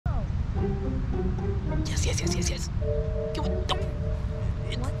Yes, yes, yes, yes, yes. Go on. Oh.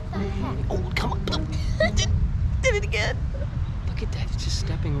 What the heck? Oh, come on. Did it again. Look at that. It's just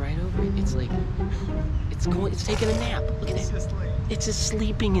stepping right over it. It's like, it's taking a nap. Look at that. It's just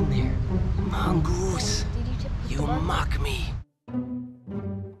sleeping in there. Mongoose, you mock me.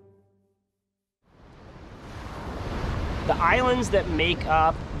 The islands that make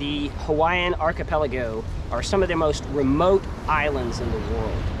up the Hawaiian archipelago are some of the most remote islands in the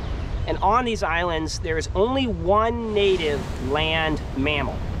world. And on these islands, there is only one native land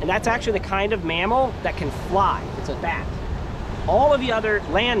mammal. And that's actually the kind of mammal that can fly. It's a bat. All of the other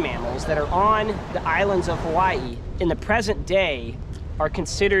land mammals that are on the islands of Hawaii in the present day are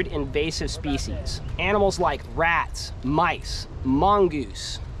considered invasive species. Animals like rats, mice,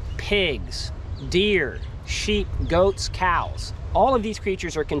 mongoose, pigs, deer, sheep, goats, cows. All of these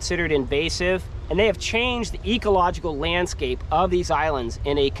creatures are considered invasive, and they have changed the ecological landscape of these islands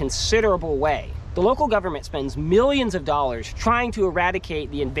in a considerable way. The local government spends millions of dollars trying to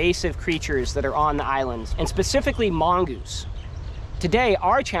eradicate the invasive creatures that are on the islands, and specifically mongoose. Today,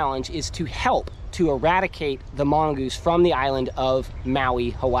 our challenge is to help to eradicate the mongoose from the island of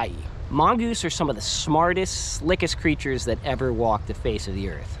Maui, Hawaii. Mongoose are some of the smartest, slickest creatures that ever walked the face of the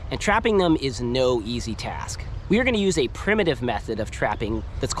earth. And trapping them is no easy task. We are going to use a primitive method of trapping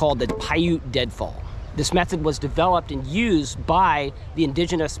that's called the Paiute deadfall. This method was developed and used by the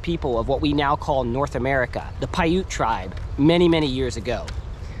indigenous people of what we now call North America, the Paiute tribe, many, many years ago.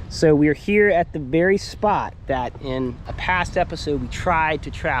 So we're here at the very spot that in a past episode we tried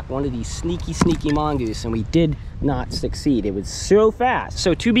to trap one of these sneaky, sneaky mongoose, and we did not succeed. It was so fast.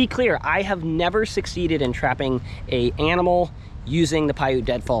 So to be clear, I have never succeeded in trapping an animal using the Paiute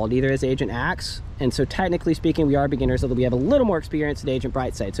deadfall, neither has Agent Axe. And so technically speaking, we are beginners, although we have a little more experience than Agent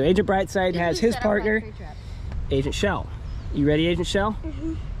Brightside. So Agent Brightside has his partner, Agent Shell. You ready, Agent Shell?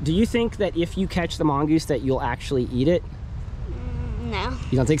 Mm-hmm. Do you think that if you catch the mongoose that you'll actually eat it? No.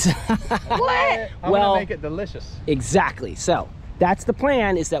 You don't think so? What? I'm gonna make it delicious. Exactly. So that's the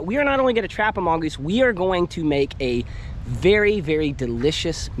plan, is that we are not only going to trap a mongoose, we are going to make a very, very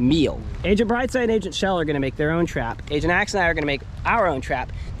delicious meal. Agent Brightside and Agent Shell are going to make their own trap. Agent Axe and I are going to make our own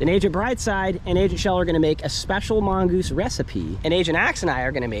trap. Then Agent Brightside and Agent Shell are going to make a special mongoose recipe. And Agent Axe and I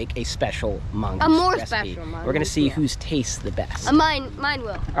are going to make a special mongoose recipe. Special mongoose. We're going to see whose tastes the best. Mine will.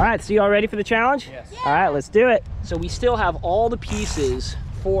 All right, so you all ready for the challenge? Yes. Yeah. All right, let's do it. So we still have all the pieces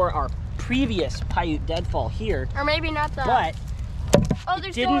for our previous Paiute deadfall here, Or maybe not the... but oh, it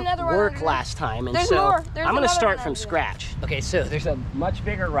there's still didn't another one. work last time, and There's so more. There's I'm going to another start one from out here. scratch. Okay, so there's a much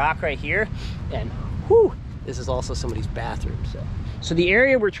bigger rock right here, and whew, this is also somebody's bathroom. So the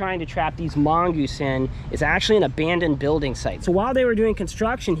area we're trying to trap these mongoose in is actually an abandoned building site. So while they were doing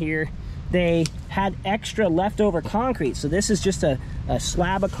construction here, they had extra leftover concrete. So this is just a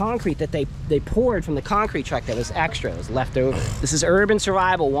slab of concrete that they poured from the concrete truck that was extra, it was left over. This is urban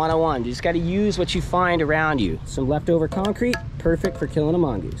survival 101. You just gotta use what you find around you. Some leftover concrete, perfect for killing a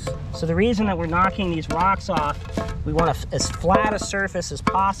mongoose. So the reason that we're knocking these rocks off, we want as flat a surface as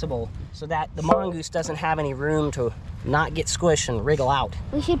possible so that the mongoose doesn't have any room to not get squished and wriggle out.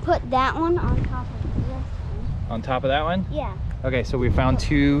 We should put that one on top of this one. On top of that one? Yeah. Okay, so we found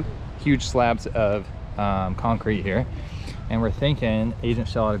two huge slabs of concrete here, and we're thinking Agent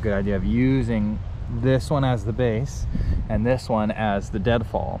Shell had a good idea of using this one as the base and this one as the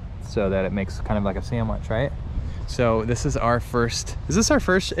deadfall, so that it makes kind of like a sandwich, right? So this is our first, is this our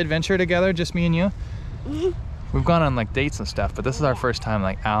first adventure together, just me and you? Mm-hmm. We've gone on like dates and stuff, but this is our first time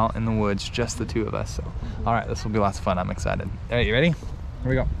like out in the woods, just the two of us. So all right, this will be lots of fun. I'm excited. All right, you ready? Here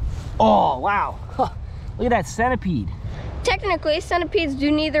we go. Oh, wow. Huh. Look at that centipede. Technically, centipedes do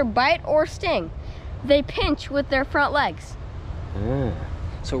neither bite or sting. They pinch with their front legs.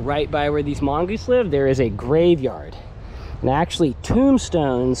 So right by where these mongoose live, there is a graveyard. And actually,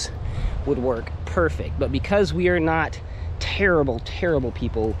 tombstones would work perfect. But because we are not terrible, terrible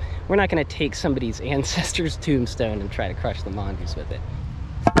people, we're not going to take somebody's ancestor's tombstone and try to crush the mongoose with it.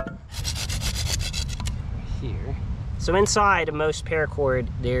 Here. So inside of most paracord,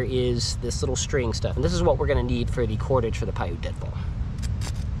 there is this little string stuff. And this is what we're going to need for the cordage for the Paiute deadfall.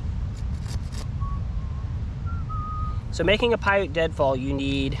 So making a Paiute deadfall, you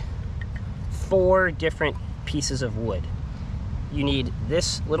need 4 different pieces of wood. You need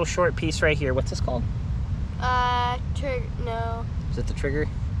this little short piece right here. What's this called? No. Is it the trigger?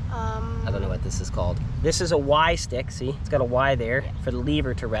 I don't know what this is called. This is a Y stick, see? It's got a Y there for the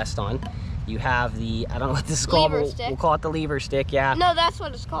lever to rest on. You have the, I don't know what this is called, Lever but stick. we'll call it the lever stick, yeah. No, that's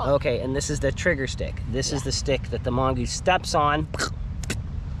what it's called. Okay, and this is the trigger stick. This is the stick that the mongoose steps on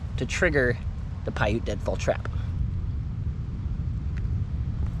to trigger the Paiute deadfall trap.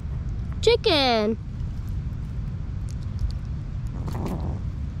 Chicken.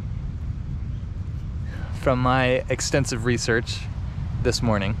 From my extensive research this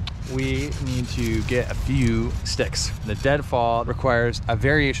morning, we need to get a few sticks. The Deadfall requires a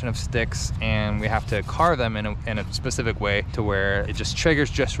variation of sticks, and we have to carve them in a specific way to where it just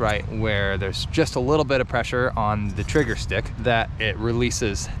triggers just right, where there's just a little bit of pressure on the trigger stick that it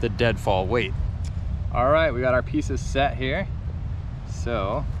releases the Deadfall weight. All right, we got our pieces set here.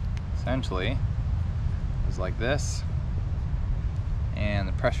 So essentially it's like this, and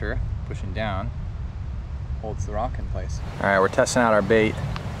the pressure pushing down holds the rock in place. All right, we're testing out our bait.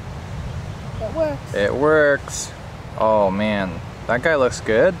 It works. It works. Oh man, that guy looks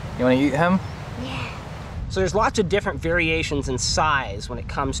good. You want to eat him? Yeah. So there's lots of different variations in size when it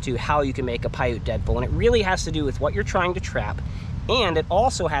comes to how you can make a Paiute deadfall, and it really has to do with what you're trying to trap, and it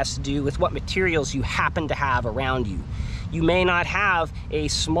also has to do with what materials you happen to have around you. You may not have a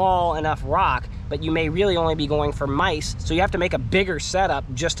small enough rock, but you may really only be going for mice, so you have to make a bigger setup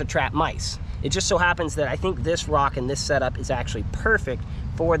just to trap mice. It just so happens that I think this rock and this setup is actually perfect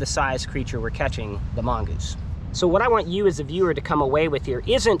for the size creature we're catching, the mongoose. So what I want you as a viewer to come away with here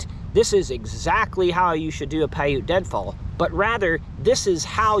isn't this is exactly how you should do a Paiute deadfall, but rather this is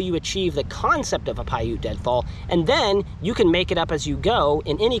how you achieve the concept of a Paiute deadfall, and then you can make it up as you go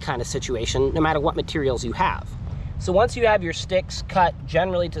in any kind of situation, no matter what materials you have. So once you have your sticks cut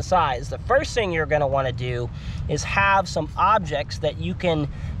generally to size, the first thing you're going to want to do is have some objects that you can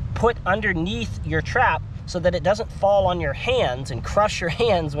put underneath your trap so that it doesn't fall on your hands and crush your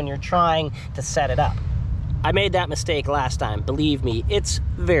hands when you're trying to set it up. I made that mistake last time. Believe me, it's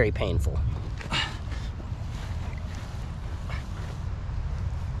very painful.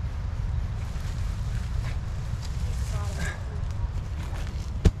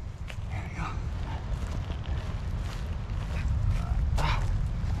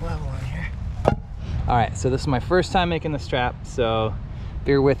 Level on here. All right, so this is my first time making this trap, so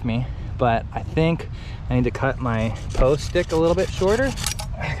bear with me, but I think I need to cut my post stick a little bit shorter.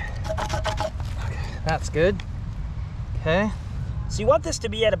 Okay, that's good. Okay. So you want this to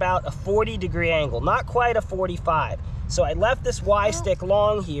be at about a 40-degree angle, not quite a 45. So I left this Y stick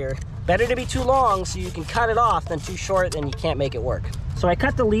long here. Better to be too long so you can cut it off than too short and you can't make it work. So I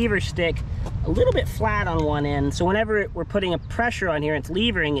cut the lever stick a little bit flat on one end, so whenever we're putting a pressure on here and it's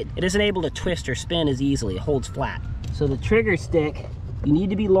levering, it isn't able to twist or spin as easily. It holds flat. So the trigger stick, you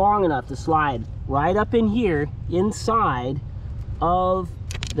need to be long enough to slide right up in here inside of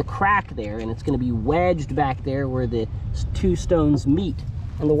the crack there, and it's going to be wedged back there where the two stones meet.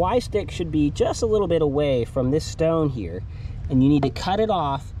 And the Y stick should be just a little bit away from this stone here, and you need to cut it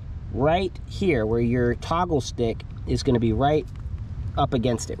off right here where your toggle stick is going to be right up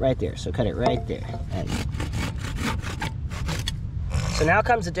against it, right there. So cut it right there. So now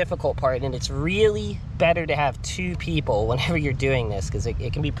comes the difficult part, and it's really better to have two people whenever you're doing this because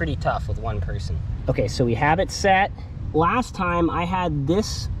it can be pretty tough with one person. Okay, so we have it set. Last time I had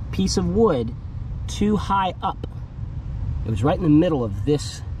this piece of wood too high up. It was right in the middle of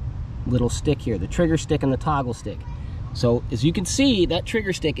this little stick here, the trigger stick and the toggle stick. So as you can see, that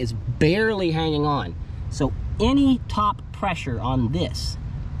trigger stick is barely hanging on. So any top pressure on this,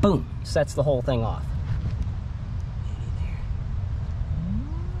 boom, sets the whole thing off.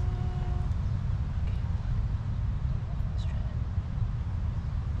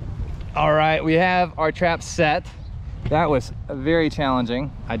 All right, we have our trap set. That was very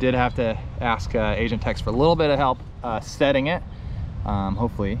challenging. I did have to ask Agent Tex for a little bit of help setting it.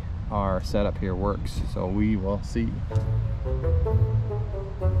 Hopefully our setup here works, so we will see.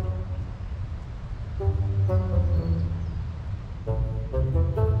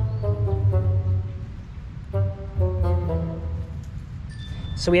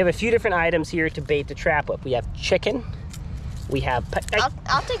 So we have a few different items here to bait the trap up. We have chicken. We have...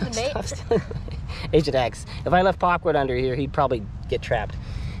 I'll take the bait. Agent X. If I left popcorn under here, he'd probably get trapped.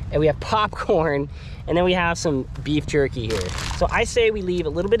 And we have popcorn, and then we have some beef jerky here. So I say we leave a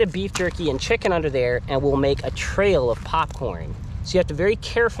little bit of beef jerky and chicken under there, and we'll make a trail of popcorn. So you have to very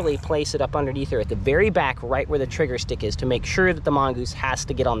carefully place it up underneath there at the very back, right where the trigger stick is, to make sure that the mongoose has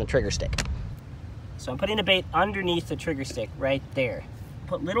to get on the trigger stick. So I'm putting the bait underneath the trigger stick right there.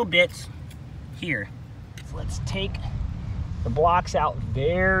 Put little bits here. So let's take the blocks out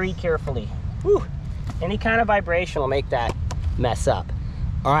very carefully. Whew. Any kind of vibration will make that mess up.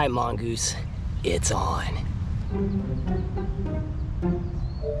 All right, mongoose, it's on.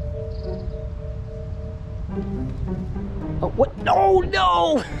 Oh, what? No,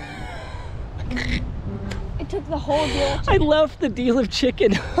 no! I took the whole deal. I left the deal of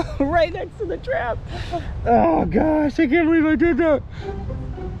chicken right next to the trap. Oh gosh, I can't believe I did that.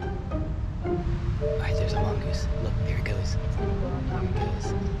 mongoose. Look, there it goes. There it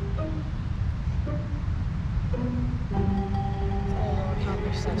goes. Oh, man,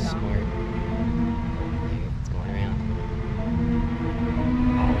 they're so smart. There, it's going around.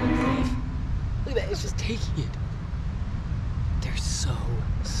 Oh, thief. Look at that, it's just taking it. They're so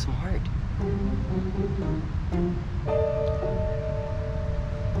smart.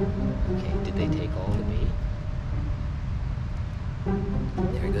 Okay, did they take all the bait?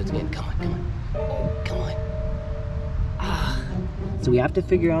 There it goes again. Come on, come on. Oh, come on. Ah. So we have to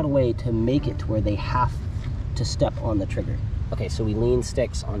figure out a way to make it to where they have to step on the trigger. Okay, so we lean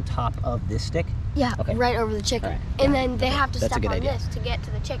sticks on top of this stick. Yeah, okay. Right over the chicken. Right. And then they have to That's step on this to get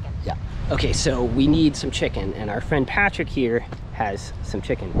to the chicken. Yeah. Okay, so we need some chicken, and our friend Patrick here has some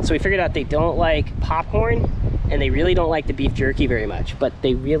chicken. So we figured out they don't like popcorn, and they really don't like the beef jerky very much, but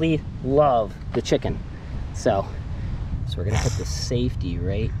they really love the chicken. So we're gonna put the safety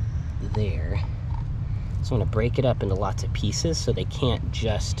right there. So I'm gonna break it up into lots of pieces so they can't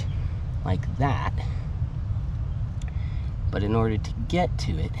just like that. But in order to get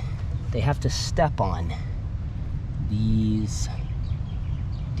to it, they have to step on these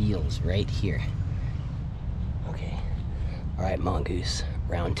deals right here. Okay. All right, mongoose,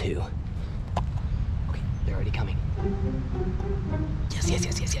 round 2. Okay, they're already coming. Yes, yes,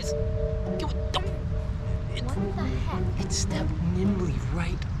 yes, yes, yes. Go on. What the heck? It stepped nimbly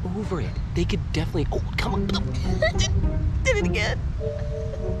right over it. They could definitely, oh, come on. Did it again.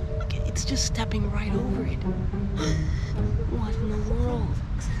 Okay, it's just stepping right over it. What in the world?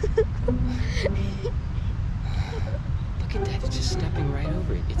 Look at that, it's just stepping right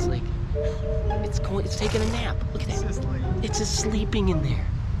over it. It's like, it's taking a nap. Look at that. It's just sleeping in there.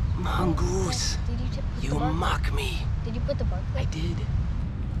 Mongoose, Did you put you the bark? mock me. Did you put the bark? I did.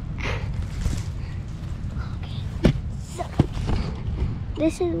 So,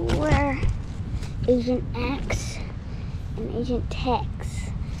 this is where Agent X and Agent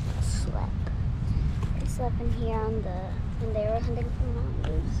Tex slept. They slept in here on when they were hunting for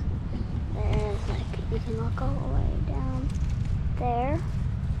mongoose. There's like, you can walk all the way down there,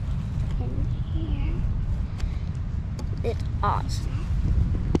 in here. It's awesome.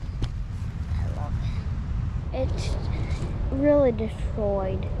 I love it. It's really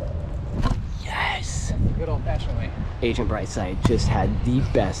destroyed. Yes. Good old-fashioned way. Agent Brightside just had the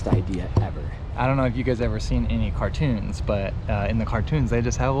best idea ever. I don't know if you guys ever seen any cartoons, but in the cartoons they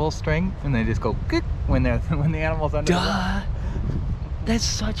just have a little string and they just go "Kick" when the animal's under. Duh! That's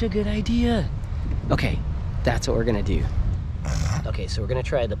such a good idea. Okay, that's what we're gonna do. Okay, so we're gonna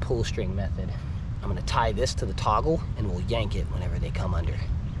try the pull string method. I'm gonna tie this to the toggle and we'll yank it whenever they come under.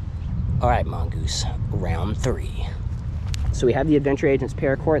 All right, mongoose, round 3. So we have the Adventure Agent's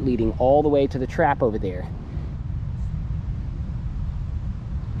paracord leading all the way to the trap over there.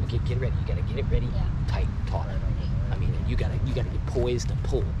 Okay, get ready. You gotta get it ready, tight, taut. I mean, you gotta get poised to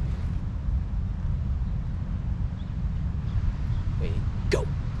pull. Wait, go.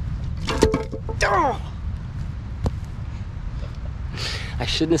 I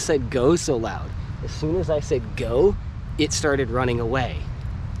shouldn't have said go so loud. As soon as I said go, it started running away.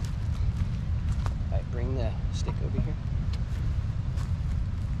 All right, bring the stick over here.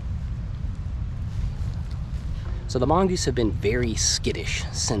 So the mongoose have been very skittish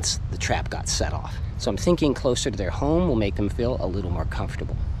since the trap got set off. So I'm thinking closer to their home will make them feel a little more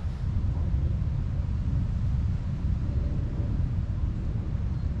comfortable.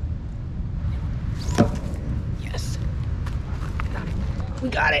 Yes. We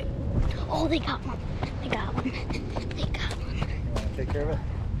got it. Oh, they got one. They got one. They got one. You want to take care of it?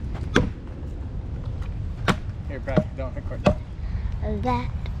 Here, Brad, don't record that. That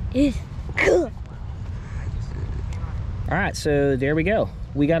is good. All right, so there we go.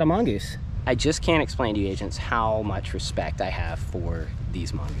 We got a mongoose. I just can't explain to you, agents, how much respect I have for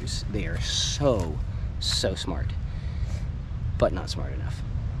these mongoose. They are so, so smart, but not smart enough.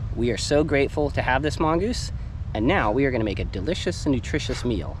 We are so grateful to have this mongoose, and now we are gonna make a delicious and nutritious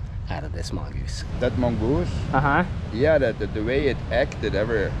meal out of this mongoose. That mongoose, Uh-huh. yeah, the way it acted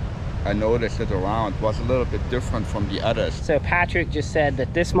I noticed it around was a little bit different from the others. So Patrick just said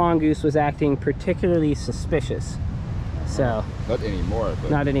that this mongoose was acting particularly suspicious. So, Not anymore,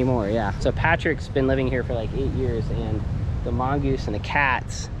 but not anymore, yeah. So Patrick's been living here for like 8 years, and the mongoose and the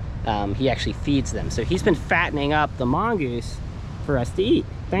cats, he actually feeds them. So he's been fattening up the mongoose for us to eat.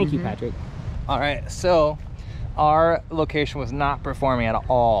 Thank you, Patrick. All right, so our location was not performing at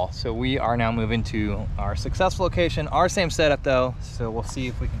all. So we are now moving to our successful location, our same setup though. So we'll see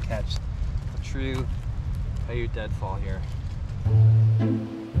if we can catch a true Paiute deadfall here.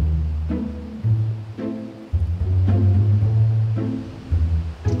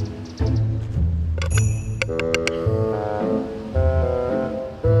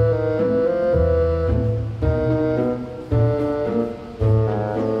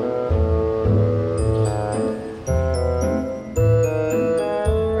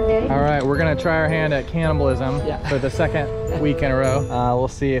 All right, we're gonna try our hand at cannibalism for the second week in a row. We'll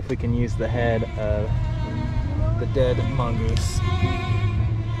see if we can use the head of the dead mongoose.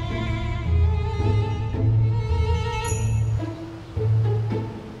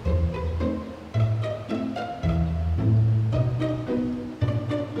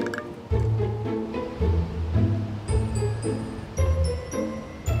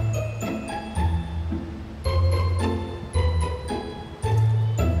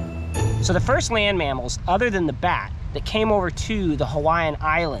 So the first land mammals, other than the bat, that came over to the Hawaiian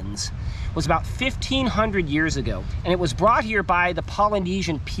Islands was about 1,500 years ago. And it was brought here by the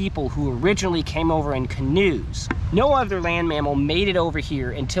Polynesian people who originally came over in canoes. No other land mammal made it over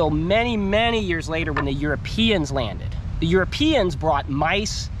here until many, many years later when the Europeans landed. The Europeans brought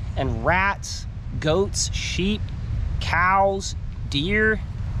mice and rats, goats, sheep, cows, deer,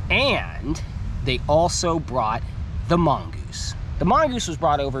 and they also brought the mongoose. The mongoose was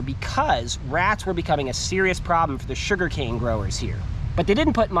brought over because rats were becoming a serious problem for the sugarcane growers here. But they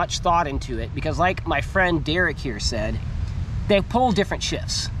didn't put much thought into it because, like my friend Derek here said, they pull different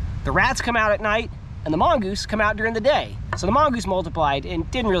shifts. The rats come out at night and the mongoose come out during the day. So the mongoose multiplied and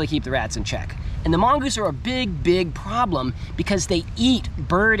didn't really keep the rats in check. And the mongoose are a big, big problem because they eat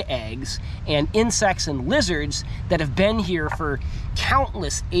bird eggs and insects and lizards that have been here for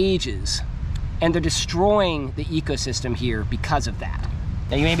countless ages. And they're destroying the ecosystem here because of that.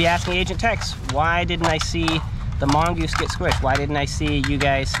 Now you may be asking Agent Tex, why didn't I see the mongoose get squished? Why didn't I see you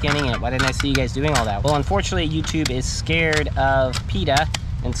guys skinning it? Why didn't I see you guys doing all that? Well, unfortunately, YouTube is scared of PETA,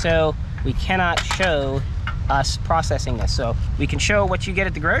 and so we cannot show us processing this. So we can show what you get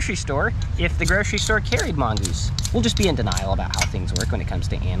at the grocery store if the grocery store carried mongoose. We'll just be in denial about how things work when it comes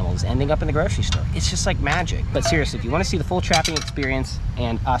to animals ending up in the grocery store. It's just like magic. But seriously, if you want to see the full trapping experience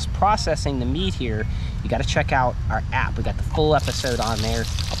and us processing the meat here, you got to check out our app. We got the full episode on there.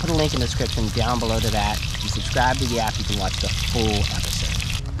 I'll put a link in the description down below to that. If you subscribe to the app, you can watch the full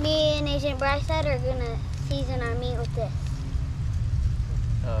episode. Me and Agent Bryside are gonna season our meat with this.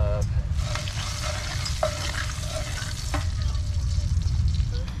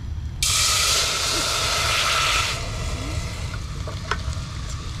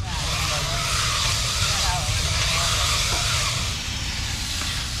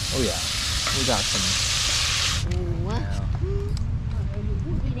 Oh yeah, we got some. What?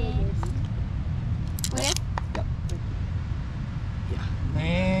 Okay.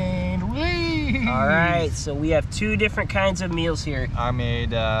 And we. All right, so we have two different kinds of meals here. I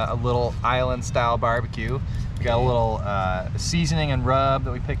made a little island style barbecue. We got a little seasoning and rub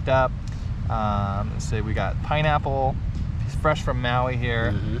that we picked up. Let's say we got pineapple, fresh from Maui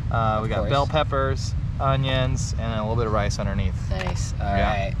here. We got bell peppers, onions, and a little bit of rice underneath. Nice. All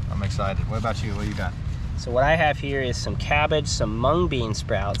right. I'm excited. What about you? What do you got? So what I have here is some cabbage, some mung bean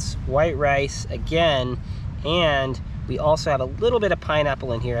sprouts, white rice again, and we also have a little bit of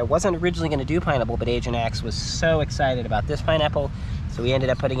pineapple in here. I wasn't originally going to do pineapple, but Agent Axe was so excited about this pineapple, so we ended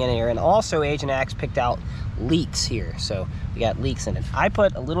up putting it in here. And also Agent Axe picked out leeks here, so we got leeks in it. I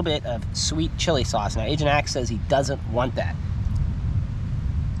put a little bit of sweet chili sauce. Now Agent Axe says he doesn't want that.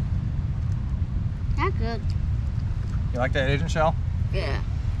 Not good. You like that, Agent Shell? Yeah.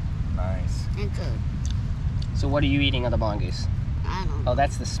 Nice. And good. So what are you eating on the mongoose? I don't know. Oh,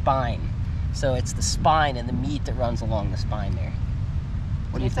 that's the spine. So it's the spine and the meat that runs along the spine there.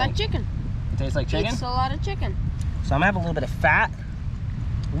 What do you think? It's like chicken. It tastes like chicken? It's a lot of chicken. So I'm gonna have a little bit of fat,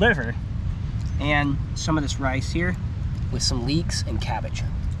 liver, and some of this rice here with some leeks and cabbage.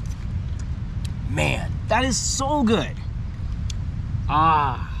 Man, that is so good.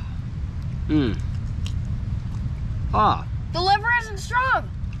 Ah. Mmm. Ah. The liver isn't strong.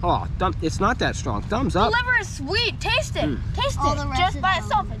 Oh, it's not that strong. Thumbs The up. liver is sweet. Taste it. Taste All the it. rest Just is by not.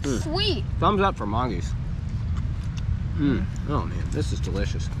 itself, it's sweet. Thumbs up for mongoose. Oh man, this is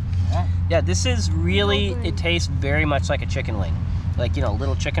delicious. Yeah, this is really, it tastes very much like a chicken wing. Like, you know, a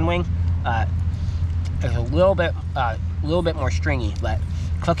little chicken wing. It's a little bit more stringy, but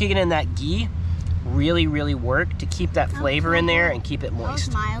cooking it in that ghee really, really worked to keep that flavor in there and keep it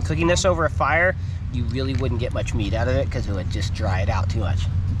moist. Cooking this over a fire, you really wouldn't get much meat out of it because it would just dry it out too much.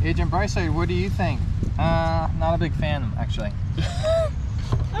 Agent Bryside, what do you think? Not a big fan, actually.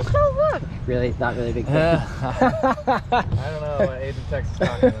 That's so good. Really? Not really a big fan? I don't know what Agent Tex is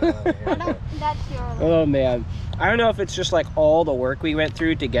talking about over here. That's your. Oh man. I don't know if it's just like all the work we went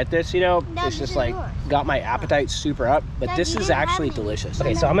through to get this, you know, Dad, it's just this is like yours. got my appetite super up, but Dad, this you is didn't have actually any. delicious.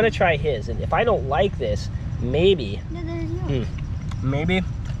 Okay, so I'm gonna try his, and if I don't like this, maybe, No, that is yours. maybe,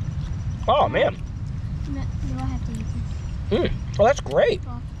 oh man, No, you don't have to eat this. well that's great.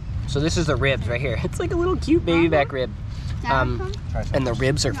 So this is the ribs right here. It's like a little cute baby back rib. And the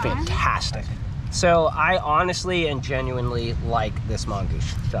ribs are fantastic. So I honestly and genuinely like this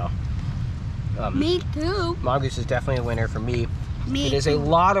mongoose. So Me too. mongoose is definitely a winner for me. It is a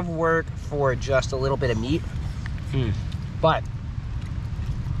lot of work for just a little bit of meat, but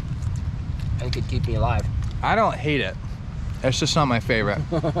it could keep me alive. I don't hate it. It's just not my favorite.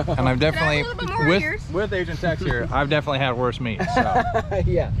 And I've definitely, with Agent Tex here, I've definitely had worse meat. So.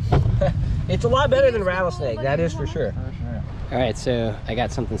 Yeah. It's a lot better than rattlesnake, that is for sure. All right, so I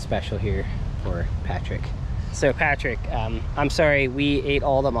got something special here for Patrick. So Patrick, I'm sorry, we ate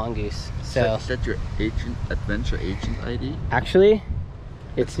all the mongoose. So Is that your adventure agent ID? actually,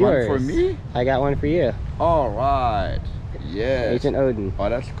 it's yours. One for me? I got one for you. All right. Yes. Agent Odin. Oh,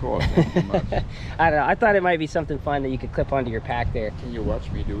 that's cool. Thank you much. I don't know, I thought it might be something fun that you could clip onto your pack there. Can you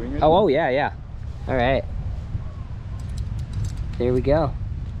watch me doing it? Oh yeah, yeah. All right. There we go.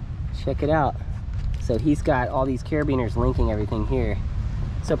 Check it out. So he's got all these carabiners linking everything here.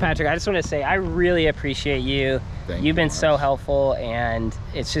 So Patrick, I just want to say I really appreciate you. You've been so helpful, and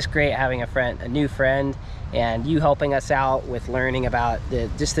it's just great having a new friend, and you helping us out with learning about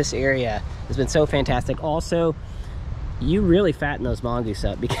just this area has been so fantastic. Also, you really fatten those mongoose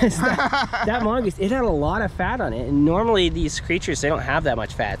up, because that mongoose, it had a lot of fat on it, and normally these creatures, they don't have that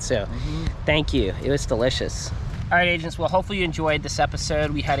much fat. So thank you, it was delicious. All right, agents, well, hopefully you enjoyed this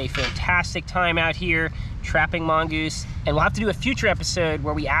episode. We had a fantastic time out here trapping mongoose, and we'll have to do a future episode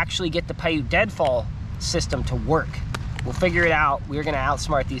where we actually get the Paiute Deadfall system to work. We'll figure it out. We're gonna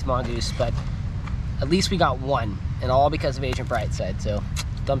outsmart these mongoose, but at least we got one, and all because of Agent Brightside. So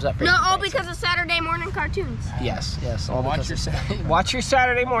thumbs up for No, Agent all Brightside. because of Saturday morning cartoons. Yes, all Watch because of watch your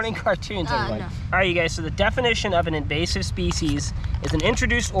Saturday morning cartoons, everyone. No. All right, you guys, so the definition of an invasive species is an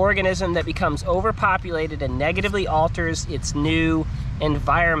introduced organism that becomes overpopulated and negatively alters its new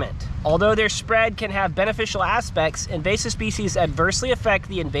environment. Although their spread can have beneficial aspects, invasive species adversely affect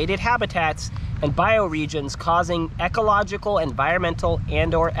the invaded habitats and bioregions, causing ecological, environmental,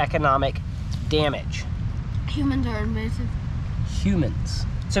 and/or economic damage. Humans are invasive. Humans.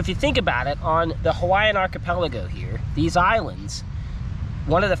 So if you think about it, on the Hawaiian archipelago here, these islands,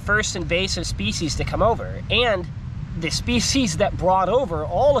 one of the first invasive species to come over, and the species that brought over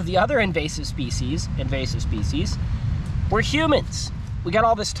all of the other invasive species, were humans. We got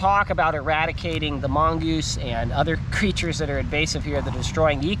all this talk about eradicating the mongoose and other creatures that are invasive here that are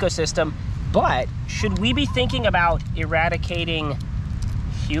destroying the ecosystem, but should we be thinking about eradicating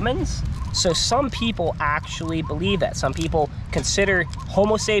humans? So some people actually believe that. Some people consider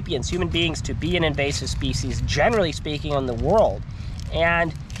Homo sapiens, human beings, to be an invasive species, generally speaking, in the world.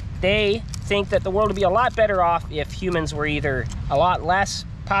 And they think that the world would be a lot better off if humans were either a lot less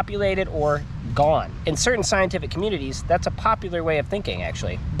populated or gone. In certain scientific communities, that's a popular way of thinking,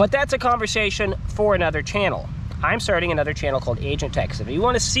 actually. But that's a conversation for another channel. I'm starting another channel called Agent Tex. If you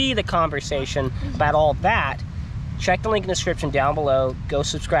want to see the conversation about all that, check the link in the description down below. Go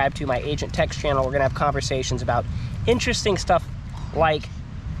subscribe to my Agent Tex channel. We're gonna have conversations about interesting stuff like,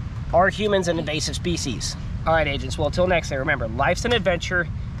 are humans an invasive species? All right, agents, well, until next time, remember, life's an adventure,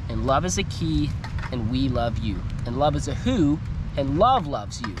 and love is a key, and we love you. And love is a who, and love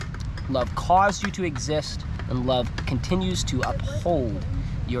loves you. Love caused you to exist, and love continues to uphold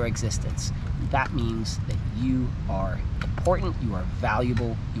your existence. That means that you are important, you are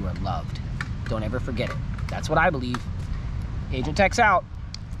valuable, you are loved. Don't ever forget it. That's what I believe. Agent Tex out.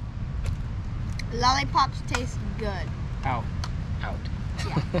 Lollipops taste good. Out. Out.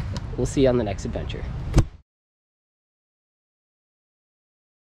 We'll see you on the next adventure.